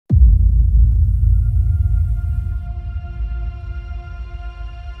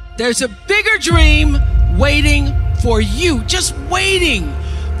There's a bigger dream waiting for you, just waiting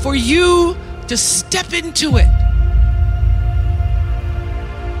for you to step into it.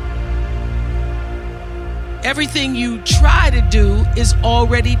 Everything you try to do is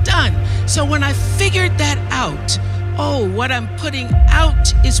already done. So when I figured that out, oh, what I'm putting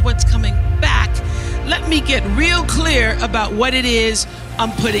out is what's coming back, let me get real clear about what it is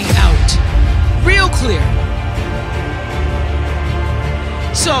I'm putting out. Real clear.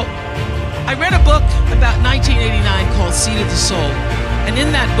 So I read a book about 1989 called Seed of the Soul. And in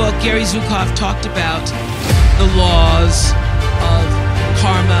that book, Gary Zukav talked about the laws of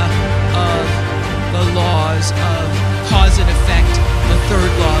karma, of the laws of cause and effect, the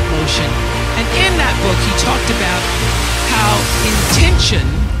third law of motion. And in that book, he talked about how intention,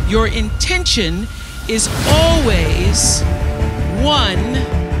 your intention is always one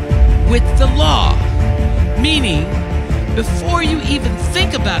with the law. Meaning, before you even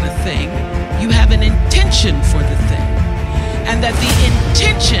think about a thing, you have an intention for the thing. And that the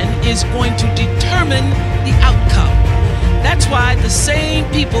intention is going to determine the outcome. That's why the same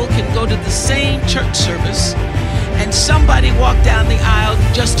people can go to the same church service and somebody walk down the aisle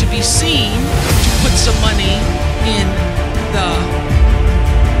just to be seen to put some money in the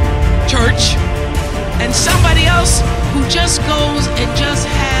church, and somebody else who just goes and just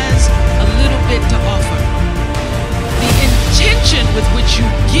has a little bit to offer. The intention with which you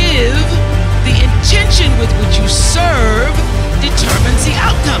give, the intention with which you serve determines the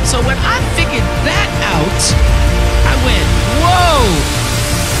outcome. So when I figured that out, I went, whoa!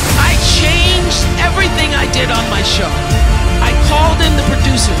 I changed everything I did on my show. I called in the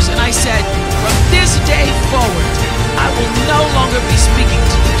producers and I said, from this day forward, I will no longer be speaking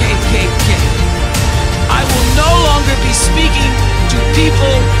to the KKK. I will no longer be speaking to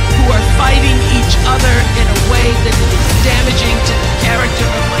people who are fighting each other in a way that is damaging to the character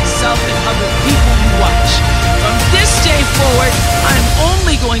of myself and other people who watch. From this day forward, I'm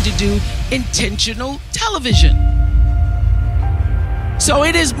only going to do intentional television. So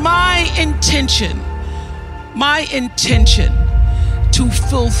it is my intention to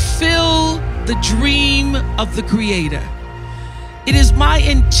fulfill the dream of the Creator. It is my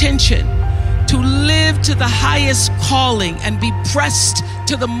intention to live to the highest calling and be pressed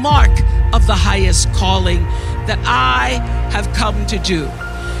to the mark of the highest calling that I have come to do.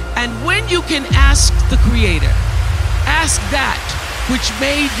 And when you can ask the Creator, ask that which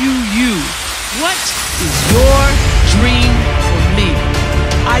made you you, what is your dream for me?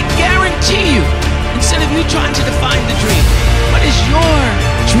 I guarantee you, instead of you trying to define the dream, what is your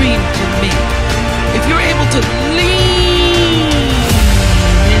dream for me? If you're able to lean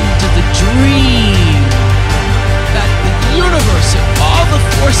into the dream that the universe and all the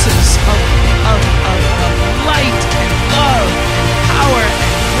forces of light and love and power and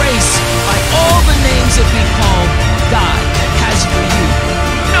grace by all the names that we call God has for you,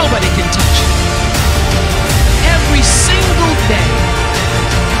 nobody can touch it. Every single day,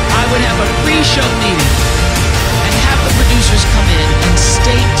 I would have a pre-show meeting and have the producers come in and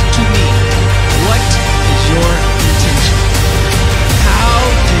state to me, what is your intention? How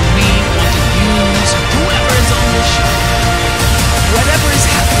do we want to use whoever is on this show, whatever is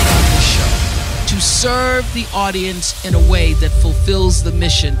happening on this show, to serve the audience in a way that fulfills the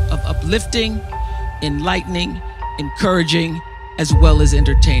mission of uplifting, enlightening, encouraging, as well as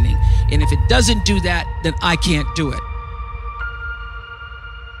entertaining. And if it doesn't do that, then I can't do it.